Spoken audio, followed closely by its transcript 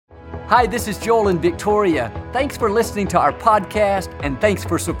Hi, this is Joel and Victoria. Thanks for listening to our podcast, and thanks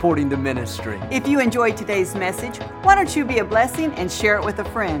for supporting the ministry. If you enjoyed today's message, why don't you be a blessing and share it with a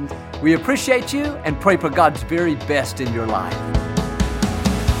friend? We appreciate you and pray for God's very best in your life.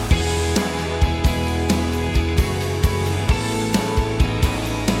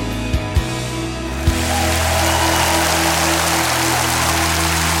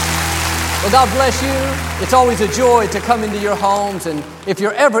 Well, God bless you. It's always a joy to come into your homes. And if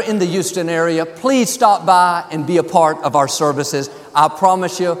you're ever in the Houston area, please stop by and be a part of our services. I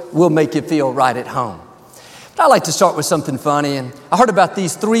promise you, we'll make you feel right at home. But I'd like to start with something funny. And I heard about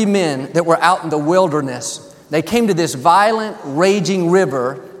these three men that were out in the wilderness. They came to this violent, raging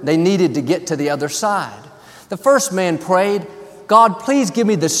river. They needed to get to the other side. The first man prayed, "God, please give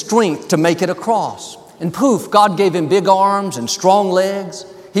me the strength to make it across." And poof, God gave him big arms and strong legs.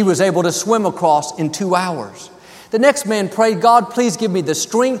 He was able to swim across in 2 hours. The next man prayed, "God, please give me the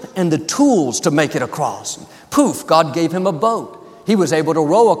strength and the tools to make it across." Poof, God gave him a boat. He was able to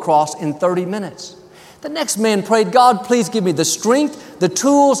row across in 30 minutes. The next man prayed, "God, please give me the strength, the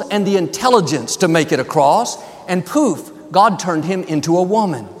tools, and the intelligence to make it across." And poof, God turned him into a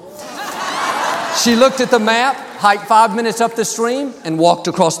woman. She looked at the map, hiked 5 minutes up the stream, and walked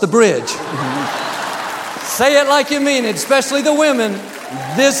across the bridge. Say it like you mean it, especially the women.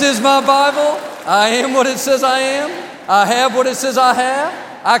 This is my Bible. I am what it says I am. I have what it says I have.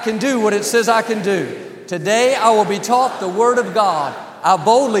 I can do what it says I can do. Today I will be taught the Word of God. I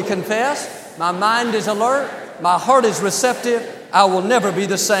boldly confess. My mind is alert. My heart is receptive. I will never be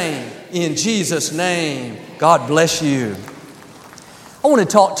the same. In Jesus' name, God bless you. I want to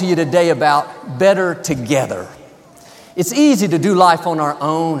talk to you today about better together. It's easy to do life on our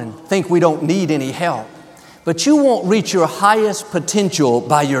own and think we don't need any help. But you won't reach your highest potential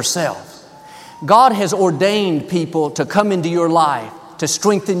by yourself. God has ordained people to come into your life to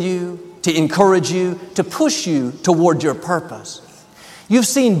strengthen you, to encourage you, to push you toward your purpose. You've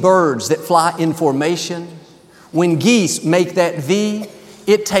seen birds that fly in formation. When geese make that V,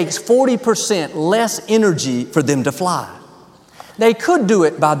 it takes 40% less energy for them to fly. They could do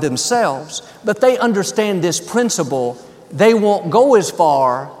it by themselves, but they understand this principle. They won't go as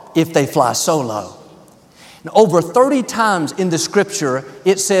far if they fly solo. And over 30 times in the Scripture,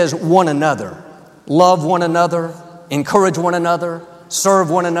 it says one another. Love one another, encourage one another,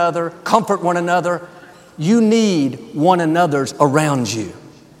 serve one another, comfort one another. You need one another's around you.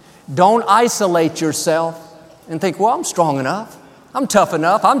 Don't isolate yourself and think, well, I'm strong enough, I'm tough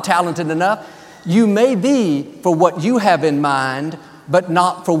enough, I'm talented enough. You may be for what you have in mind, but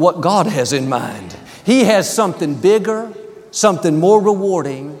not for what God has in mind. He has something bigger, something more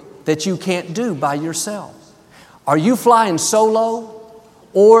rewarding that you can't do by yourself. Are you flying solo,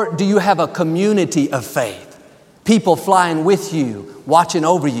 or do you have a community of faith? People flying with you, watching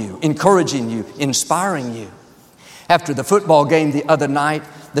over you, encouraging you, inspiring you. After the football game the other night,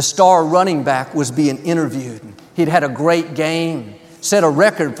 the star running back was being interviewed. He'd had a great game, set a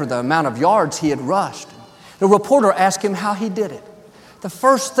record for the amount of yards he had rushed. The reporter asked him how he did it. The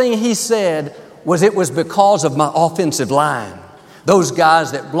first thing he said was, "It was because of my offensive line. Those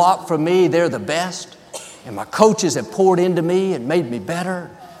guys that block for me, they're the best. And my coaches have poured into me and made me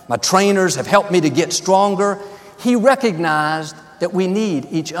better. My trainers have helped me to get stronger." He recognized that we need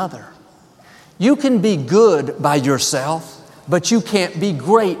each other. You can be good by yourself, but you can't be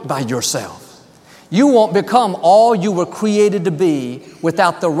great by yourself. You won't become all you were created to be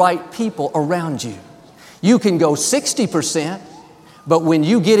without the right people around you. You can go 60%, but when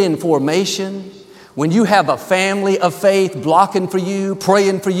you get in formation, when you have a family of faith blocking for you,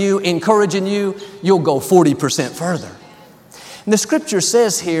 praying for you, encouraging you, you'll go 40% further. And the Scripture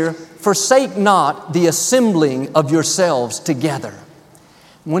says here, "Forsake not the assembling of yourselves together."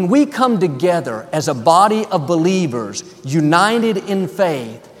 When we come together as a body of believers, united in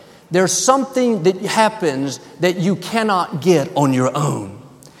faith, there's something that happens that you cannot get on your own.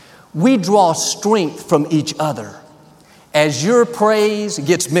 We draw strength from each other. As your praise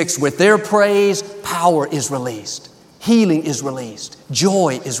gets mixed with their praise, power is released. Healing is released.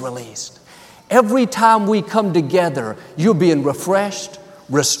 Joy is released. Every time we come together, you're being refreshed,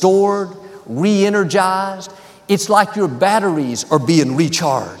 restored, re-energized. It's like your batteries are being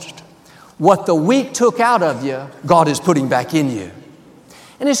recharged. What the week took out of you, God is putting back in you.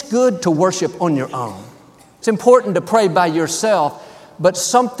 And it's good to worship on your own. It's important to pray by yourself, but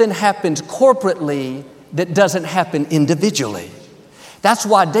something happens corporately that doesn't happen individually. That's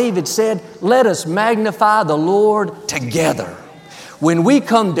why David said, "Let us magnify the Lord together." When we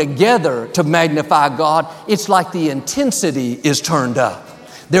come together to magnify God, it's like the intensity is turned up.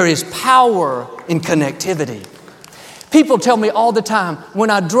 There is power in connectivity. People tell me all the time, when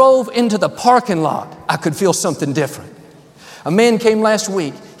I drove into the parking lot, I could feel something different. A man came last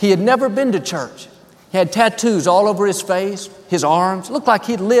week. He had never been to church. He had tattoos all over his face, his arms. Looked like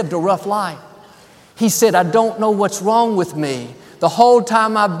he'd lived a rough life. He said, I don't know what's wrong with me. The whole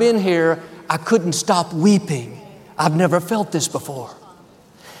time I've been here, I couldn't stop weeping. I've never felt this before.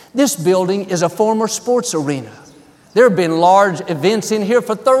 This building is a former sports arena. There have been large events in here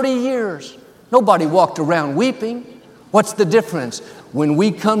for 30 years. Nobody walked around weeping. What's the difference? When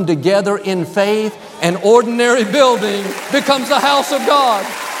we come together in faith, an ordinary building becomes the house of God.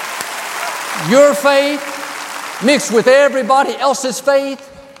 Your faith mixed with everybody else's faith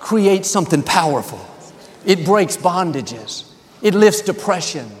creates something powerful. It breaks bondages. It lifts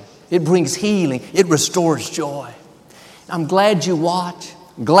depression. It brings healing. It restores joy. I'm glad you watch,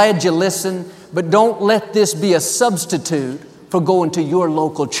 glad you listen, but don't let this be a substitute for going to your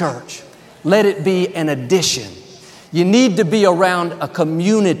local church. Let it be an addition. You need to be around a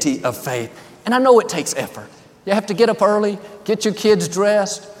community of faith. And I know it takes effort. You have to get up early, get your kids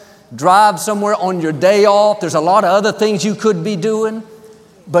dressed, drive somewhere on your day off. There's a lot of other things you could be doing,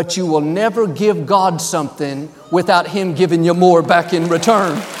 but you will never give God something without Him giving you more back in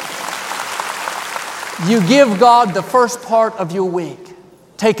return. You give God the first part of your week.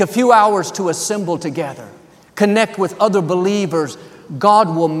 Take a few hours to assemble together. Connect with other believers.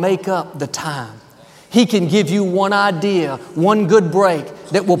 God will make up the time. He can give you one idea, one good break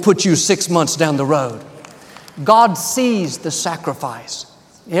that will put you 6 months down the road. God sees the sacrifice.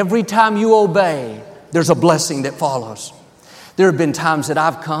 Every time you obey, there's a blessing that follows. There have been times that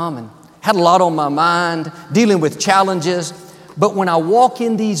I've come and had a lot on my mind, dealing with challenges. But when I walk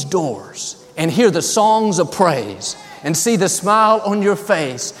in these doors and hear the songs of praise and see the smile on your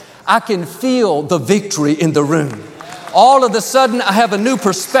face, I can feel the victory in the room. All of a sudden, I have a new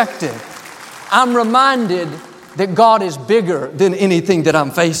perspective. I'm reminded that God is bigger than anything that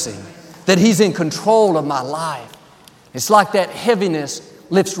I'm facing, that He's in control of my life. It's like that heaviness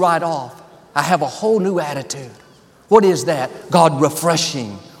lifts right off. I have a whole new attitude. What is that? God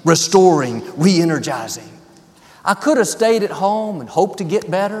refreshing, restoring, re-energizing. I could have stayed at home and hoped to get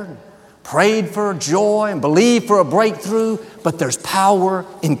better, and prayed for joy and believed for a breakthrough, but there's power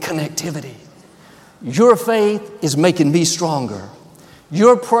in connectivity. Your faith is making me stronger.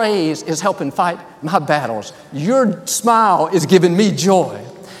 Your praise is helping fight my battles. Your smile is giving me joy.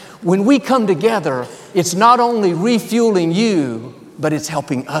 When we come together, it's not only refueling you, but it's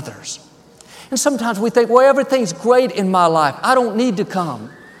helping others. And sometimes we think, well, everything's great in my life. I don't need to come.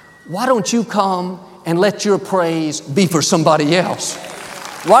 Why don't you come and let your praise be for somebody else?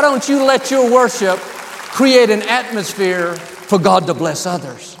 Why don't you let your worship create an atmosphere for God to bless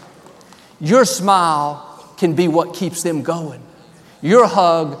others? Your smile can be what keeps them going. Your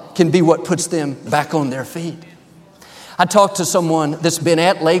hug can be what puts them back on their feet. I talked to someone that's been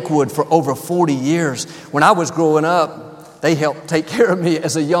at Lakewood for over 40 years. When I was growing up, they helped take care of me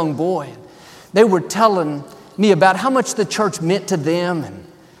as a young boy. They were telling me about how much the church meant to them and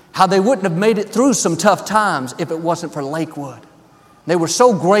how they wouldn't have made it through some tough times if it wasn't for Lakewood. They were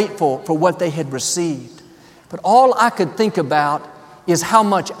so grateful for what they had received. But all I could think about is how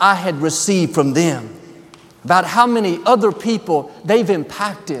much I had received from them, about how many other people they've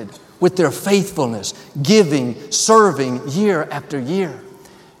impacted with their faithfulness, giving, serving year after year.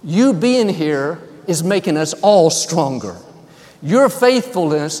 You being here is making us all stronger. Your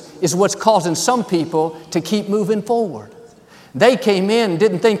faithfulness is what's causing some people to keep moving forward. They came in and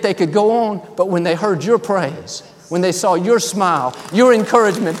didn't think they could go on, but when they heard your praise, when they saw your smile, your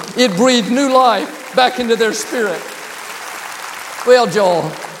encouragement, it breathed new life back into their spirit. Well, Joel,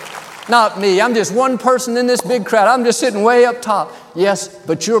 not me. I'm just one person in this big crowd. I'm just sitting way up top. Yes,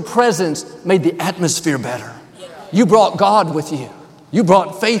 but your presence made the atmosphere better. You brought God with you. You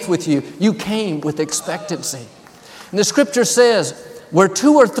brought faith with you. You came with expectancy. And the scripture says, where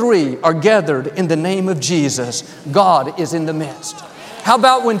 2 or 3 are gathered in the name of Jesus, God is in the midst. How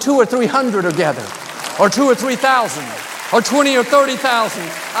about when 200 or 300 are gathered? Or 2,000 or 3,000? Or 20,000 or 30,000?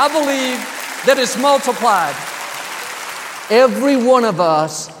 I believe that it's multiplied. Every one of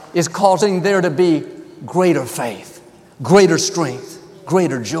us is causing there to be greater faith, greater strength,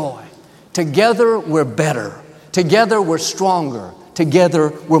 greater joy. Together we're better. Together we're stronger.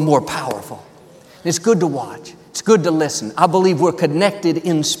 Together we're more powerful. It's good to watch. It's good to listen. I believe we're connected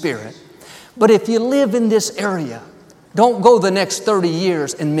in spirit. But if you live in this area, don't go the next 30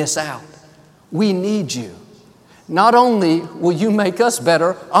 years and miss out. We need you. Not only will you make us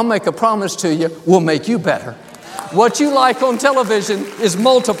better, I'll make a promise to you, we'll make you better. What you like on television is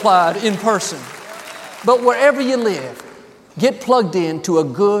multiplied in person. But wherever you live, get plugged into a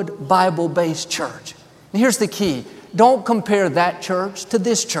good Bible-based church. And here's the key. Don't compare that church to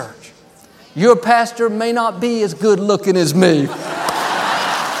this church. Your pastor may not be as good looking as me.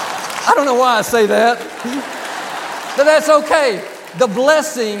 I don't know why I say that, but that's okay. The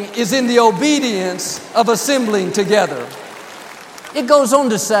blessing is in the obedience of assembling together. It goes on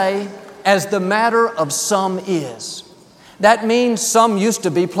to say, as the matter of some is. That means some used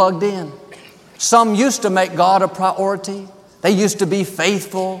to be plugged in. Some used to make God a priority. They used to be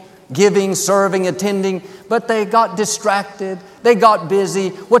faithful, giving, serving, attending, but they got distracted. They got busy.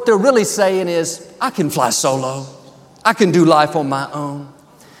 What they're really saying is, I can fly solo. I can do life on my own.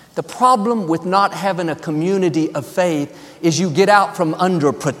 The problem with not having a community of faith is you get out from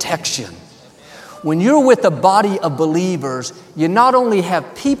under protection. When you're with a body of believers, you not only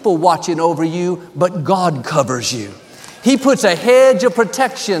have people watching over you, but God covers you. He puts a hedge of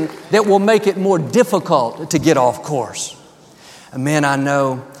protection that will make it more difficult to get off course. A man I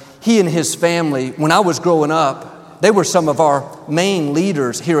know, he and his family, when I was growing up, they were some of our main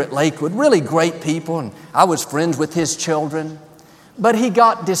leaders here at Lakewood, really great people, and I was friends with his children. But he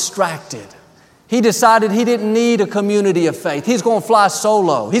got distracted. He decided he didn't need a community of faith. He's going to fly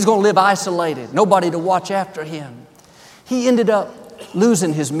solo. He's going to live isolated. Nobody to watch after him. He ended up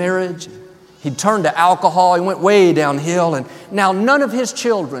losing his marriage. He turned to alcohol. He went way downhill. And now none of his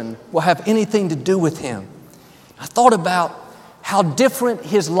children will have anything to do with him. I thought about how different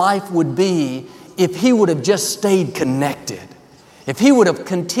his life would be if he would have just stayed connected. If he would have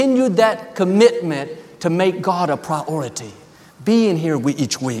continued that commitment to make God a priority. Being here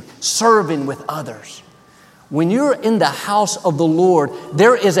each week, serving with others. When you're in the house of the Lord,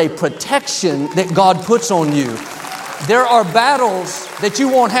 there is a protection that God puts on you. There are battles that you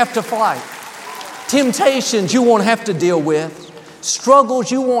won't have to fight. Temptations you won't have to deal with.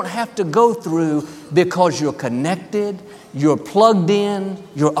 Struggles you won't have to go through because you're connected, you're plugged in,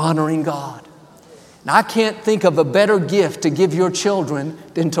 you're honoring God. Now, I can't think of a better gift to give your children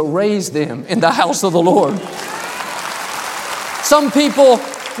than to raise them in the house of the Lord. Some people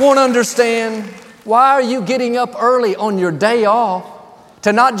won't understand, why are you getting up early on your day off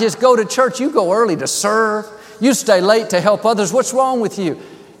to not just go to church? You go early to serve. You stay late to help others. What's wrong with you?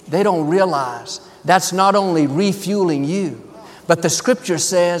 They don't realize that's not only refueling you, but the scripture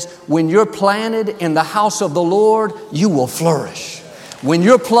says when you're planted in the house of the Lord, you will flourish. When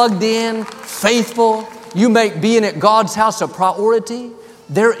you're plugged in, faithful, you make being at God's house a priority.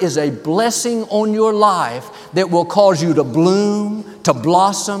 There is a blessing on your life that will cause you to bloom, to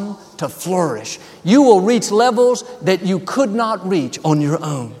blossom, to flourish. You will reach levels that you could not reach on your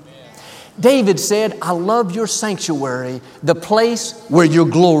own. David said, I love your sanctuary, the place where your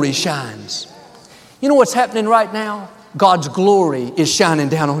glory shines. You know what's happening right now? God's glory is shining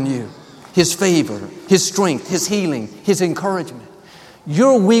down on you. His favor, His strength, His healing, His encouragement.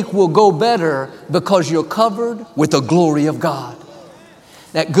 Your week will go better because you're covered with the glory of God.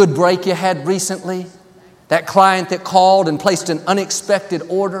 That good break you had recently, that client that called and placed an unexpected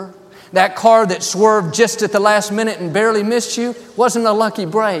order, that car that swerved just at the last minute and barely missed you, wasn't a lucky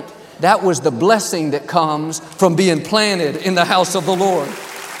break. That was the blessing that comes from being planted in the house of the Lord.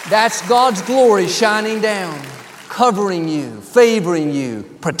 That's God's glory shining down, covering you, favoring you,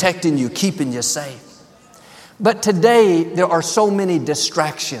 protecting you, keeping you safe. But today, there are so many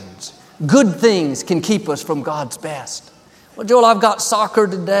distractions. Good things can keep us from God's best. Well, Joel, I've got soccer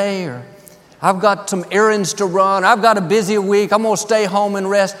today, or I've got some errands to run. I've got a busy week. I'm going to stay home and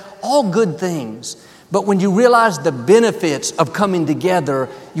rest. All good things. But when you realize the benefits of coming together,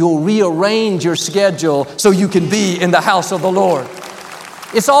 you'll rearrange your schedule so you can be in the house of the Lord.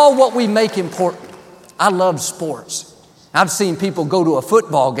 It's all what we make important. I love sports. I've seen people go to a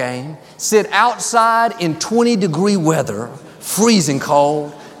football game, sit outside in 20-degree weather, freezing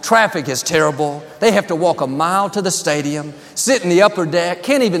cold. Traffic is terrible. They have to walk a mile to the stadium, sit in the upper deck,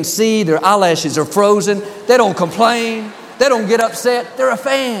 can't even see, their eyelashes are frozen. They don't complain. They don't get upset. They're a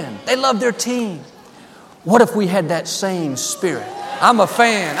fan. They love their team. What if we had that same spirit? I'm a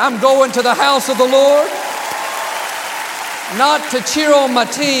fan. I'm going to the house of the Lord, not to cheer on my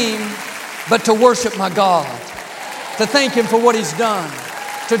team, but to worship my God, to thank Him for what He's done,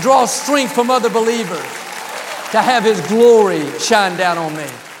 to draw strength from other believers, to have His glory shine down on me.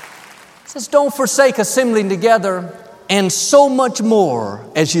 It says, don't forsake assembling together, and so much more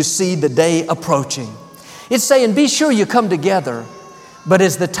as you see the day approaching. It's saying, be sure you come together, but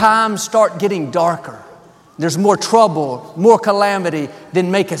as the times start getting darker, there's more trouble, more calamity, then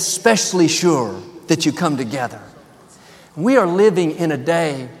make especially sure that you come together. We are living in a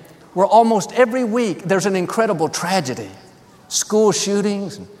day where almost every week there's an incredible tragedy. School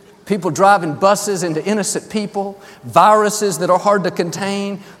shootings, people driving buses into innocent people, viruses that are hard to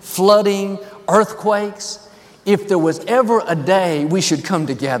contain, flooding, earthquakes. If there was ever a day we should come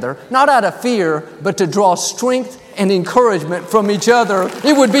together, not out of fear, but to draw strength and encouragement from each other,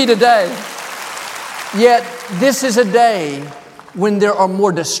 it would be today. Yet, this is a day when there are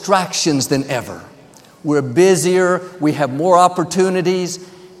more distractions than ever. We're busier, we have more opportunities.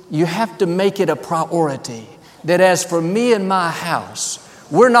 You have to make it a priority that as for me and my house,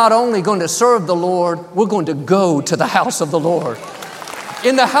 we're not only going to serve the Lord, we're going to go to the house of the Lord.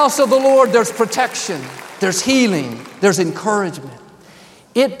 In the house of the Lord, there's protection, there's healing, there's encouragement.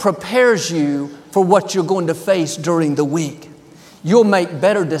 It prepares you for what you're going to face during the week. You'll make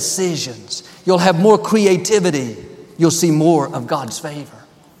better decisions. You'll have more creativity. You'll see more of God's favor.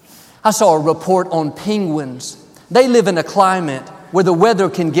 I saw a report on penguins. They live in a climate where the weather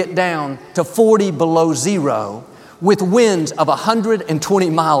can get down to 40 below zero with winds of 120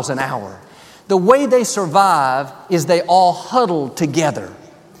 miles an hour. The way they survive is they all huddle together.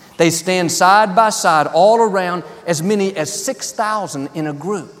 They stand side by side all around, as many as 6,000 in a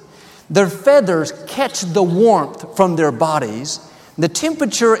group. Their feathers catch the warmth from their bodies. The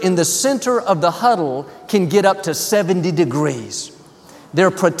temperature in the center of the huddle can get up to 70 degrees.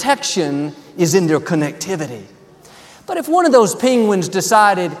 Their protection is in their connectivity. But if one of those penguins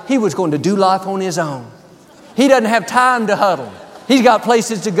decided he was going to do life on his own, he doesn't have time to huddle. He's got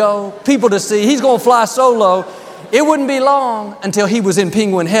places to go, people to see. He's going to fly solo. It wouldn't be long until he was in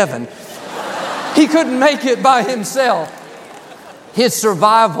penguin heaven. He couldn't make it by himself. His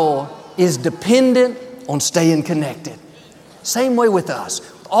survival is dependent on staying connected. Same way with us.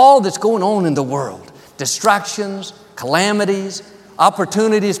 All that's going on in the world, distractions, calamities,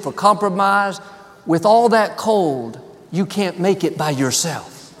 opportunities for compromise, with all that cold, you can't make it by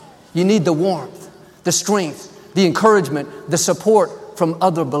yourself. You need the warmth, the strength, the encouragement, the support from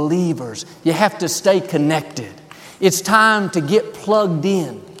other believers. You have to stay connected. It's time to get plugged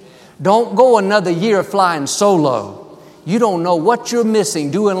in. Don't go another year flying solo. You don't know what you're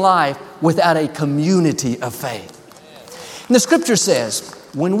missing doing life without a community of faith. And the scripture says,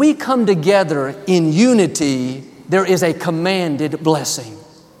 when we come together in unity, there is a commanded blessing.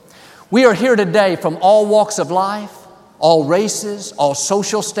 We are here today from all walks of life, all races, all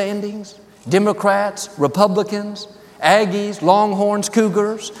social standings, Democrats, Republicans, Aggies, Longhorns,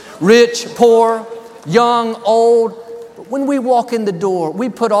 Cougars, rich, poor, young, old. But when we walk in the door, we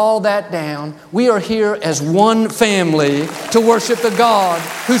put all that down. We are here as one family to worship the God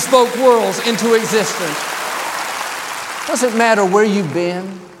who spoke worlds into existence. Doesn't matter where you've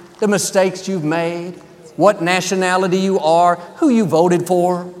been, the mistakes you've made, what nationality you are, who you voted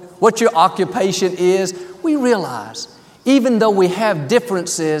for, what your occupation is. We realize, even though we have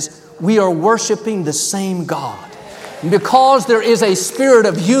differences, we are worshiping the same God. And because there is a spirit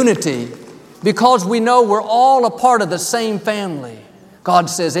of unity, because we know we're all a part of the same family, God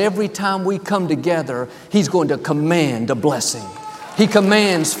says every time we come together, He's going to command a blessing. He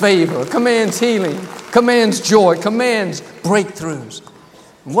commands favor, commands healing, commands joy, commands breakthroughs.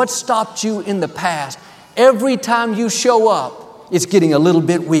 What stopped you in the past? Every time you show up, it's getting a little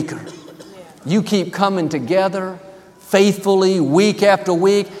bit weaker. You keep coming together faithfully week after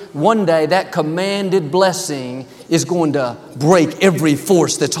week. One day that commanded blessing is going to break every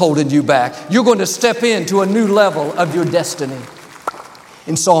force that's holding you back. You're going to step into a new level of your destiny.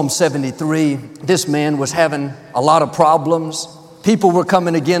 In Psalm 73, this man was having a lot of problems. People were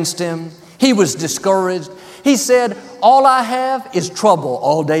coming against him. He was discouraged. He said, all I have is trouble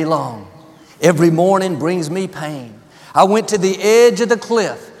all day long. Every morning brings me pain. I went to the edge of the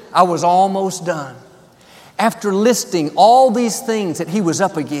cliff. I was almost done. After listing all these things that he was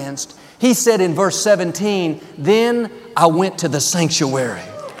up against, he said in verse 17, then I went to the sanctuary.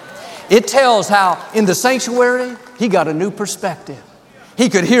 It tells how in the sanctuary, he got a new perspective. He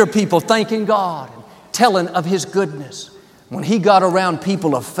could hear people thanking God and telling of His goodness. When he got around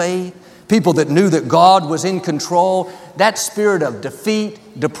people of faith, people that knew that God was in control, that spirit of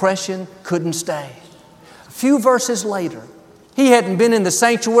defeat, depression couldn't stay. A few verses later, he hadn't been in the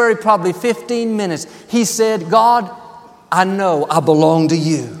sanctuary probably 15 minutes. He said, God, I know I belong to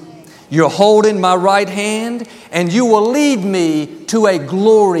You. You're holding my right hand and You will lead me to a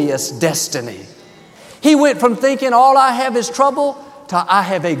glorious destiny. He went from thinking all I have is trouble to I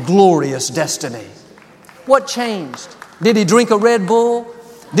have a glorious destiny. What changed? Did he drink a Red Bull?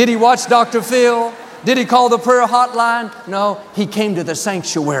 Did he watch Dr. Phil? Did he call the prayer hotline? No, he came to the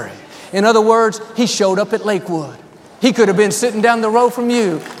sanctuary. In other words, he showed up at Lakewood. He could have been sitting down the road from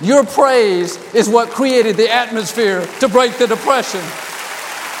you. Your praise is what created the atmosphere to break the depression.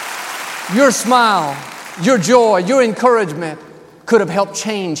 Your smile, your joy, your encouragement could have helped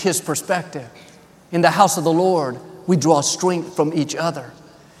change his perspective. In the house of the Lord, we draw strength from each other.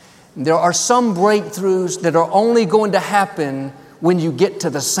 There are some breakthroughs that are only going to happen when you get to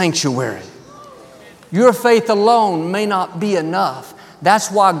the sanctuary. Your faith alone may not be enough. That's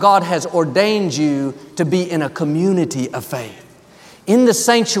why God has ordained you to be in a community of faith. In the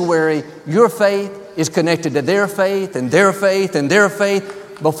sanctuary, your faith is connected to their faith and their faith and their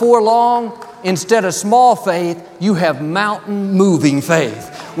faith. Before long, instead of small faith, you have mountain-moving faith.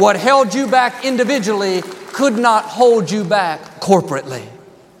 What held you back individually could not hold you back corporately.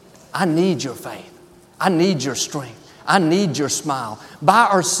 I need your faith. I need your strength. I need your smile. By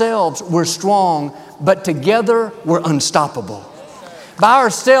ourselves, we're strong, but together, we're unstoppable. By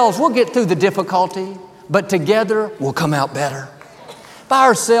ourselves, we'll get through the difficulty, but together, we'll come out better. By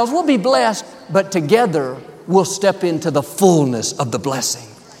ourselves, we'll be blessed, but together, we'll step into the fullness of the blessing.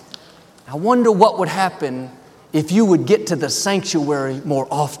 I wonder what would happen if you would get to the sanctuary more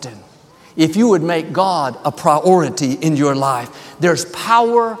often. If you would make God a priority in your life. There's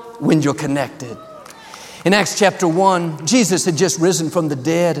power when you're connected. In Acts chapter 1, Jesus had just risen from the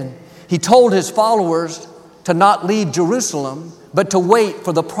dead, and He told His followers to not leave Jerusalem, but to wait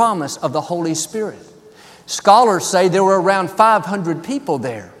for the promise of the Holy Spirit. Scholars say there were around 500 people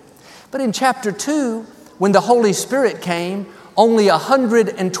there. But in chapter 2, when the Holy Spirit came, only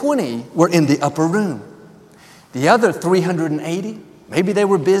 120 were in the upper room. The other 380, maybe they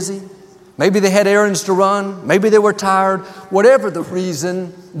were busy, maybe they had errands to run, maybe they were tired. Whatever the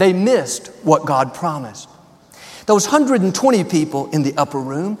reason, they missed what God promised. Those 120 people in the upper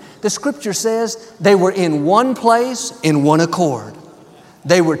room, the Scripture says they were in one place, in one accord.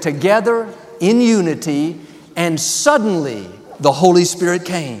 They were together in unity, and suddenly the Holy Spirit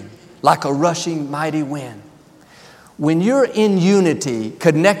came like a rushing mighty wind. When you're in unity,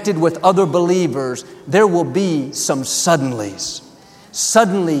 connected with other believers, there will be some suddenlies.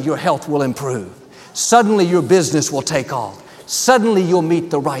 Suddenly your health will improve. Suddenly your business will take off. Suddenly you'll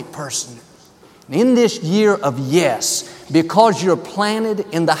meet the right person. In this year of yes, because you're planted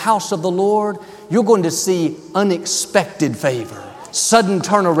in the house of the Lord, you're going to see unexpected favor, sudden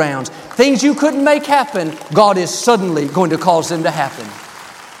turnarounds, things you couldn't make happen. God is suddenly going to cause them to happen.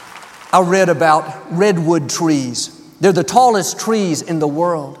 I read about redwood trees. They're the tallest trees in the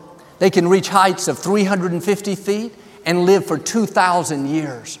world. They can reach heights of 350 feet and live for 2,000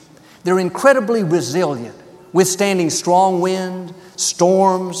 years. They're incredibly resilient, withstanding strong wind,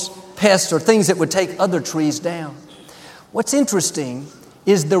 storms, pests, or things that would take other trees down. What's interesting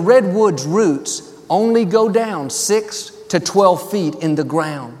is the redwood's roots only go down 6 to 12 feet in the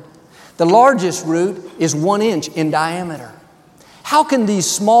ground. The largest root is 1 inch in diameter. How can these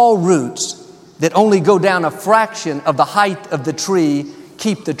small roots that only go down a fraction of the height of the tree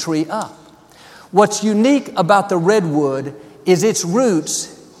keep the tree up? What's unique about the redwood is its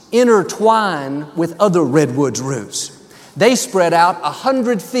roots intertwine with other redwood's roots. They spread out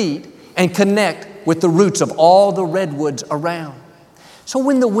 100 feet and connect with the roots of all the redwoods around. So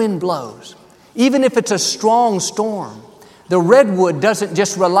when the wind blows, even if it's a strong storm, the redwood doesn't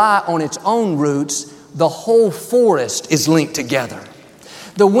just rely on its own roots, the whole forest is linked together.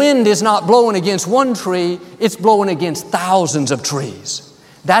 The wind is not blowing against one tree, it's blowing against thousands of trees.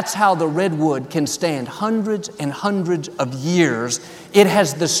 That's how the redwood can stand hundreds and hundreds of years. It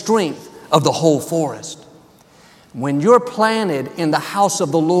has the strength of the whole forest. When you're planted in the house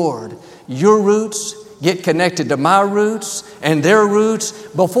of the Lord, your roots get connected to my roots and their roots.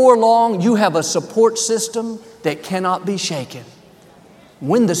 Before long, you have a support system that cannot be shaken.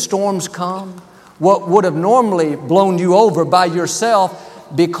 When the storms come, what would have normally blown you over by yourself,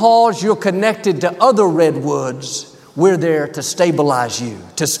 because you're connected to other redwoods, we're there to stabilize you,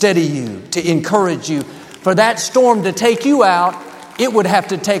 to steady you, to encourage you. For that storm to take you out, it would have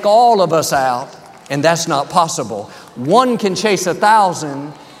to take all of us out, and that's not possible. One can chase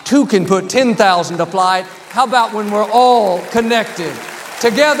 1,000, two can put 10,000 to flight. How about when we're all connected?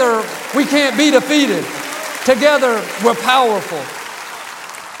 Together, we can't be defeated. Together, we're powerful.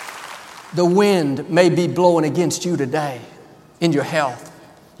 The wind may be blowing against you today in your health,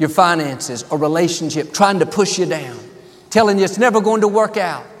 your finances, a relationship, trying to push you down, telling you it's never going to work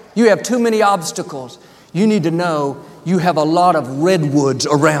out. You have too many obstacles. You need to know you have a lot of redwoods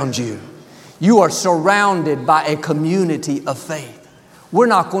around you. You are surrounded by a community of faith. We're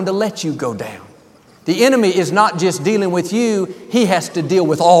not going to let you go down. The enemy is not just dealing with you, he has to deal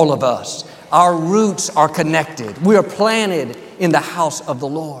with all of us. Our roots are connected. We are planted in the house of the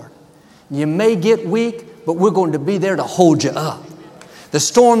Lord. You may get weak, but we're going to be there to hold you up. The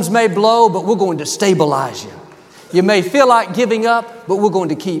storms may blow, but we're going to stabilize you. You may feel like giving up, but we're going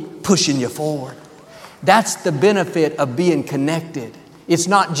to keep pushing you forward. That's the benefit of being connected. It's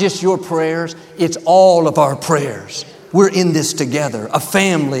not just your prayers, it's all of our prayers. We're in this together, a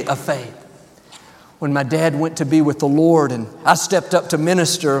family of faith. When my dad went to be with the Lord and I stepped up to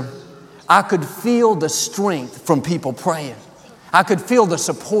minister, I could feel the strength from people praying. I could feel the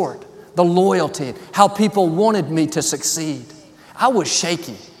support, the loyalty, how people wanted me to succeed. I was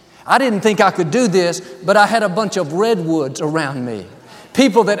shaky. I didn't think I could do this, but I had a bunch of redwoods around me.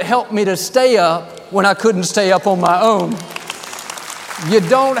 People that helped me to stay up when I couldn't stay up on my own. You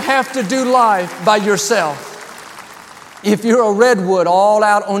don't have to do life by yourself. If you're a redwood all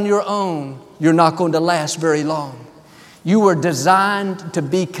out on your own, you're not going to last very long. You were designed to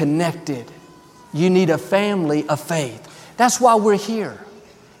be connected. You need a family of faith. That's why we're here.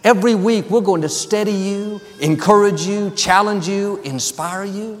 Every week we're going to steady you, encourage you, challenge you, inspire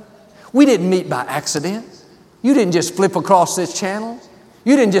you. We didn't meet by accident. You didn't just flip across this channel.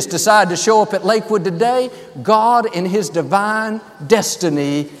 You didn't just decide to show up at Lakewood today. God in His divine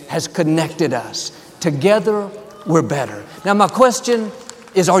destiny has connected us. Together we're better. Now my question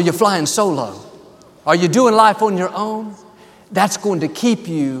is, are you flying solo? Are you doing life on your own? That's going to keep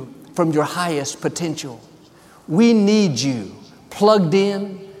you from your highest potential. We need you plugged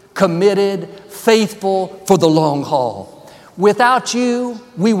in, committed, faithful for the long haul. Without you,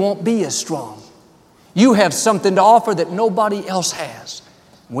 we won't be as strong. You have something to offer that nobody else has.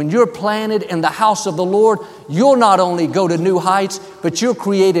 When you're planted in the house of the Lord, you'll not only go to new heights, but you're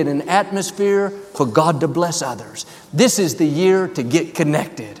creating an atmosphere for God to bless others. This is the year to get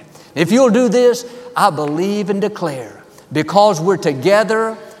connected. If you'll do this, I believe and declare, because we're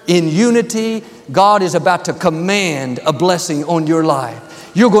together in unity, God is about to command a blessing on your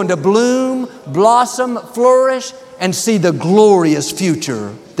life. You're going to bloom, blossom, flourish, and see the glorious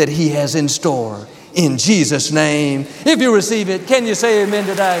future that He has in store. In Jesus' name. If you receive it, can you say amen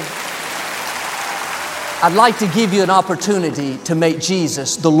today? I'd like to give you an opportunity to make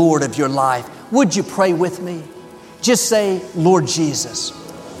Jesus the Lord of your life. Would you pray with me? Just say, Lord Jesus,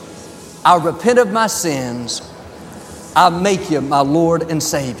 I repent of my sins. I make You my Lord and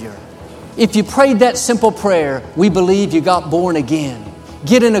Savior. If you prayed that simple prayer, we believe you got born again.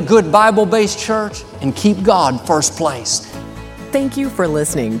 Get in a good Bible-based church and keep God first place. Thank you for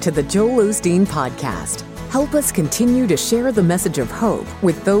listening to the Joel Osteen Podcast. Help us continue to share the message of hope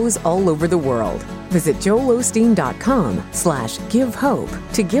with those all over the world. Visit joelosteen.com/give hope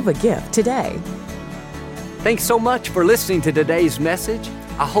to give a gift today. Thanks so much for listening to today's message.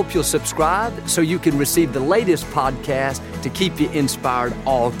 I hope you'll subscribe so you can receive the latest podcast to keep you inspired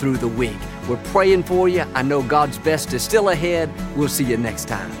all through the week. We're praying for you. I know God's best is still ahead. We'll see you next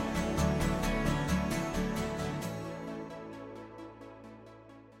time.